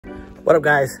What up,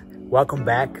 guys? Welcome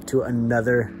back to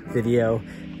another video.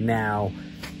 Now,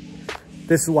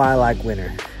 this is why I like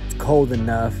winter. It's cold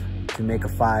enough to make a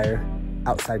fire.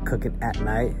 Outside cooking at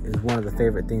night is one of the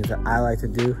favorite things that I like to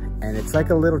do, and it's like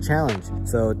a little challenge.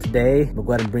 So today, I'm gonna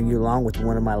go ahead and bring you along with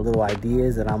one of my little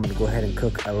ideas that I'm gonna go ahead and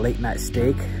cook a late night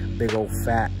steak, big old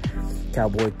fat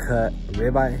cowboy cut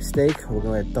ribeye steak. We're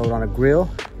gonna throw it on a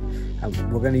grill.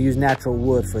 We're gonna use natural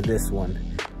wood for this one,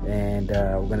 and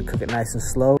we're gonna cook it nice and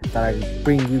slow. Thought I'd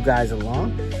bring you guys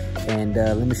along, and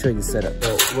let me show you the setup.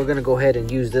 So we're gonna go ahead and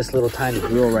use this little tiny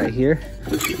grill right here,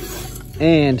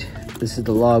 and this is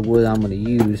the log wood I'm gonna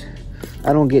use.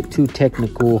 I don't get too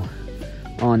technical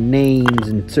on names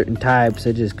and certain types.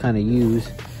 I just kind of use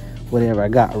whatever I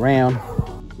got around.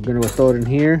 We're gonna go throw it in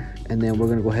here, and then we're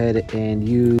gonna go ahead and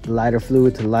use lighter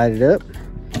fluid to light it up.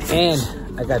 And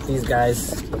I got these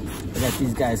guys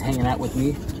hanging out with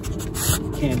me.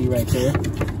 Candy right there.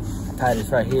 I tied this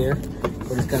right here.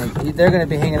 They're gonna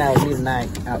be hanging out with me tonight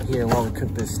out here while we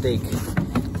cook this steak.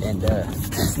 And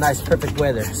it's nice, perfect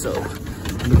weather. So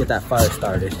let me get that fire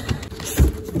started.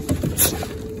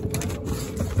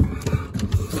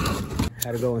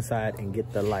 Had to go inside and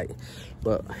get the light.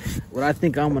 But what I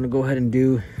think I'm gonna go ahead and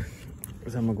do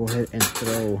is I'm gonna go ahead and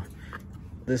throw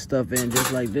this stuff in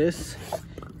just like this.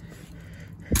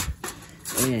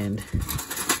 And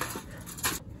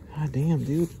god damn,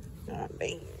 dude. God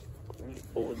damn.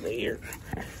 Over there.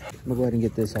 I'm gonna go ahead and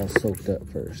get this all soaked up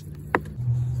first.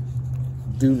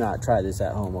 Do not try this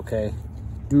at home, okay?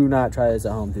 Do not try this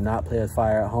at home. Do not play with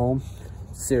fire at home.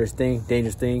 Serious thing,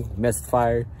 dangerous thing. Mess with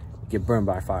fire, get burned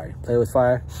by fire. Play with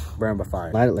fire, burned by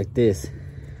fire. Light it like this.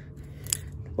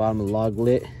 Bottom of the log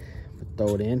lit.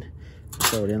 Throw it in.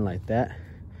 Throw it in like that.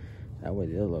 That way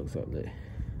the other log's up lit.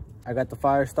 I got the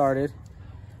fire started.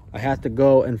 I have to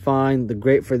go and find the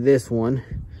grate for this one.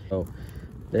 So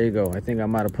there you go. I think I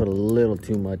might have put a little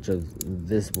too much of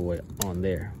this boy on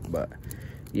there, but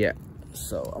yeah.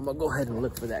 So I'm gonna go ahead and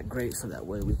look for that grate so that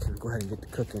way we can go ahead and get to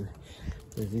cooking.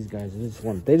 There's these guys,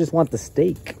 they just want the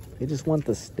steak. They just want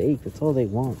the steak. That's all they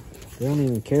want. They don't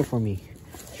even care for me.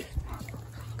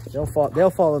 They'll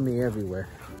follow me everywhere.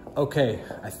 Okay,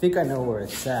 I think I know where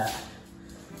it's at.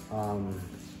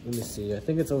 Let me see. I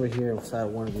think it's over here inside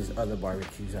one of these other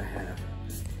barbecues I have.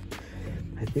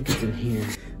 I think it's in here.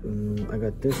 I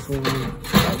got this one.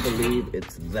 I believe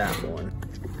it's that one.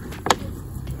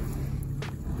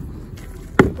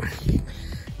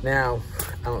 Now,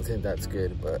 I don't think that's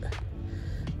good, but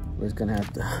we're just gonna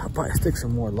have to, I'll probably stick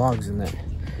some more logs in that.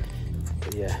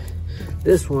 But yeah,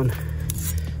 this one,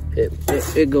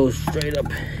 it goes straight up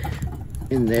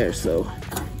in there, so,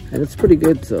 and it's pretty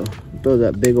good, so throw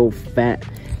that big old fat,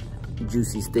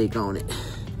 juicy steak on it.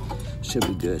 Should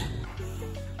be good.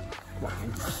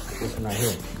 This one right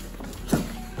here.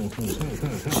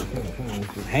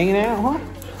 Hanging out, huh?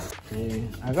 Yeah,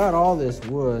 I got all this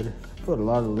wood. Put a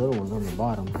lot of little ones on the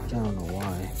bottom. I don't know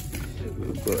why.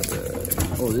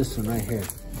 But, oh, this one right here.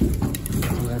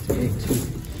 Oh, that's big too.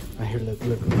 Right here, look. I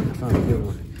found a good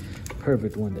one.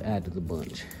 Perfect one to add to the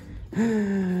bunch.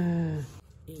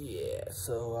 Yeah,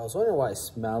 so I was wondering why it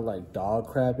smelled like dog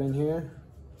crap in here.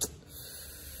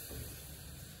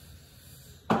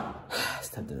 It's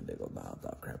tempting a big old bowl of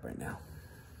dog crap right now.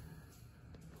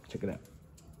 Check it out.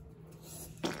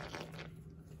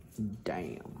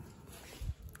 Damn.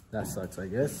 That sucks, I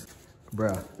guess.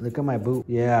 Bruh, look at my boot.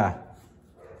 Yeah.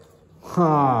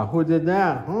 Huh, who did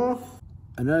that, huh?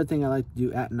 Another thing I like to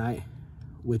do at night,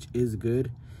 which is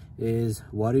good, is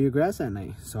water your grass at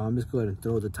night. So I'm just going to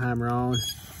throw the timer on,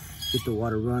 get the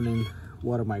water running,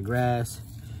 water my grass.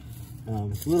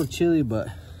 It's a little chilly, but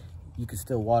you can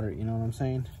still water it, you know what I'm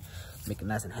saying? Make it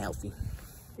nice and healthy.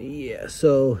 Yeah,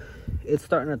 so it's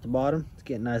starting at the bottom. It's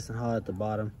getting nice and hot at the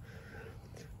bottom.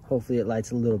 Hopefully it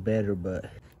lights a little better,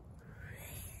 but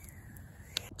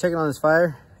checking on this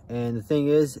fire, and the thing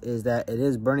is that it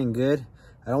is burning good.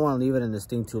 I don't want to leave it in this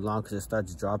thing too long because it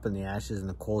starts dropping the ashes and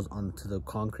the coals onto the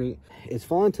concrete. It's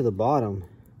falling to the bottom,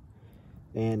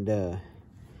 and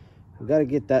we gotta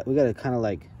get that. We gotta kind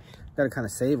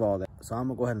of save all that. So I'm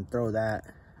gonna go ahead and throw that.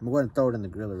 I'm gonna go ahead and throw it in the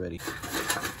grill already.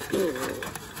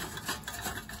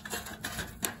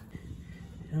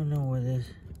 I don't know where this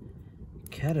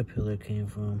caterpillar came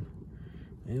from.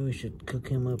 Maybe we should cook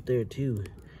him up there too.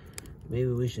 Maybe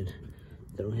we should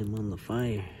throw him on the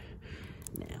fire.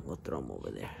 Nah, we'll throw him over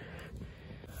there.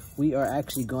 We are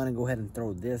actually going to go ahead and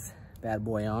throw this bad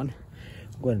boy on.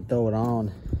 Go ahead and throw it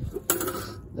on.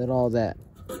 Let all that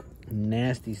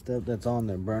nasty stuff that's on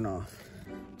there burn off.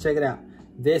 Check it out.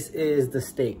 This is the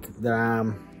steak that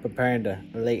I'm preparing to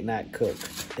late night cook.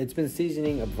 It's been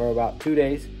seasoning for about 2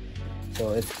 days,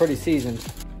 so it's pretty seasoned.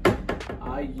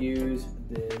 I use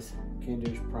this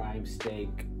Kinder's Prime Steak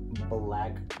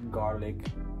black garlic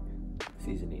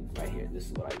seasoning right here. This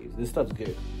is what I use. This stuff's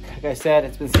good. Like I said,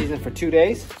 it's been seasoned for 2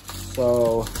 days.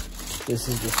 So this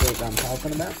is the steak I'm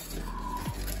talking about.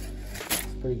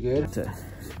 It's pretty good.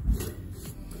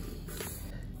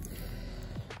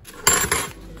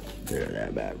 There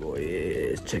that bad boy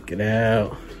is. Check it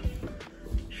out.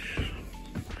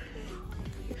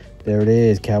 There it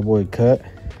is, cowboy cut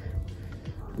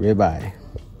ribeye.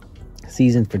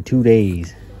 Seasoned for 2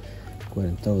 days. Go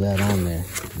ahead and throw that on there.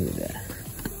 Look at that.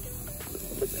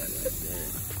 Put that right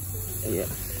there. Yeah.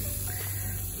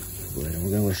 Go ahead,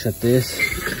 we're gonna shut this.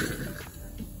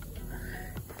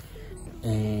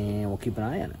 And we'll keep an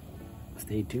eye on it.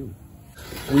 Stay tuned.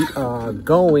 We are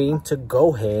going to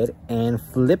go ahead and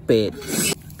flip it.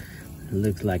 It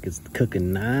looks like it's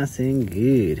cooking nice and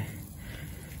good.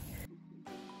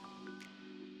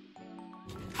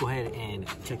 Go ahead and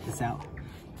check this out.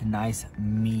 Nice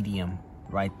medium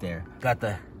right there. Got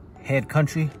the Head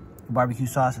Country barbecue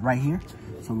sauce right here.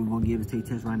 So we're gonna give it a taste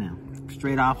test right now.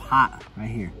 Straight off hot right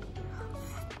here.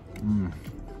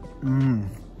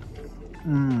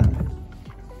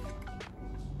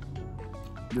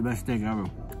 The best steak ever.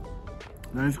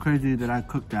 That is crazy that I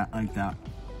cooked that like that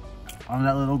on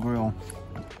that little grill.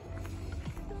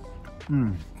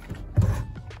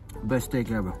 Best steak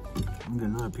ever. I'm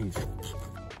getting another piece.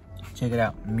 Check it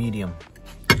out, medium.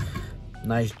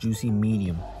 Nice juicy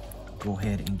medium. Go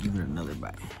ahead and give it another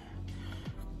bite.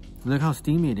 Look how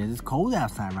steamy it is. It's cold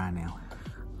outside right now.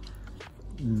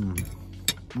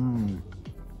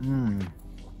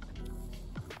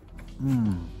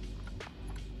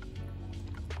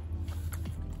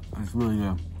 It's really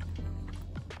good.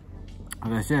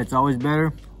 Like I said, it's always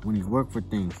better when you work for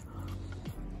things.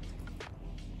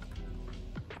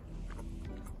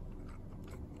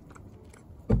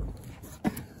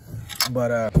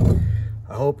 But I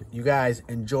hope you guys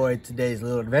enjoyed today's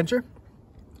little adventure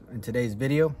in today's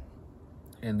video.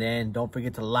 And then don't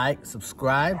forget to like,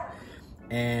 subscribe,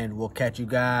 and we'll catch you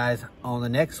guys on the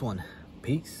next one.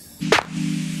 Peace.